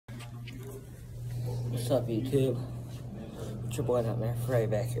What's up, YouTube? It's your boy Nightmare Freddy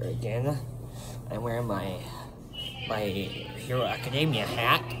back here again. I'm wearing my Hero Academia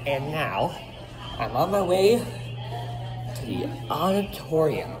hat, and now I'm on my way to the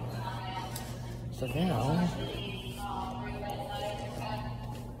auditorium. So now,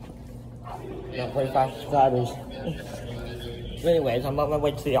 I got 45 subscribers. But anyways, I'm on my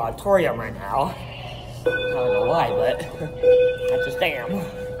way to the auditorium right now. I don't know why, but I just am.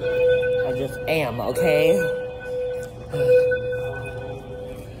 I just am, okay?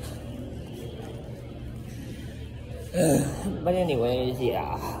 But anyways,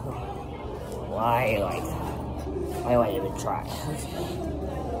 yeah. Why even try?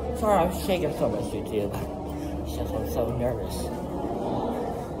 Okay. Sorry, I'm shaking so much, YouTube. It's just I'm so nervous.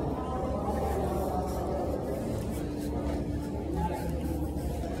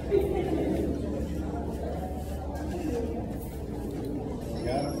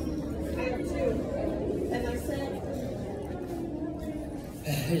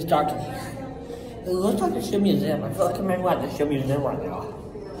 It's dark in here. It looks like the shoe museum. I feel like I'm in the shoe museum right now.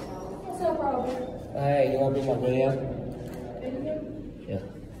 What's up, Robert? Hey, you want to be my video? Yeah.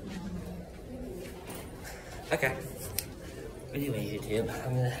 Okay. Anyway, YouTube,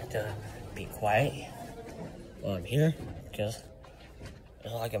 I'm gonna have to be quiet while I'm here because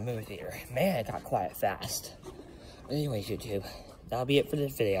it's like a movie theater. Man, it got quiet fast. Anyways, YouTube, that'll be it for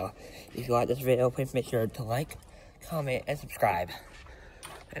this video. If you like this video, please make sure to like, comment, and subscribe.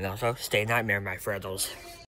 And also, stay nightmare, my friends.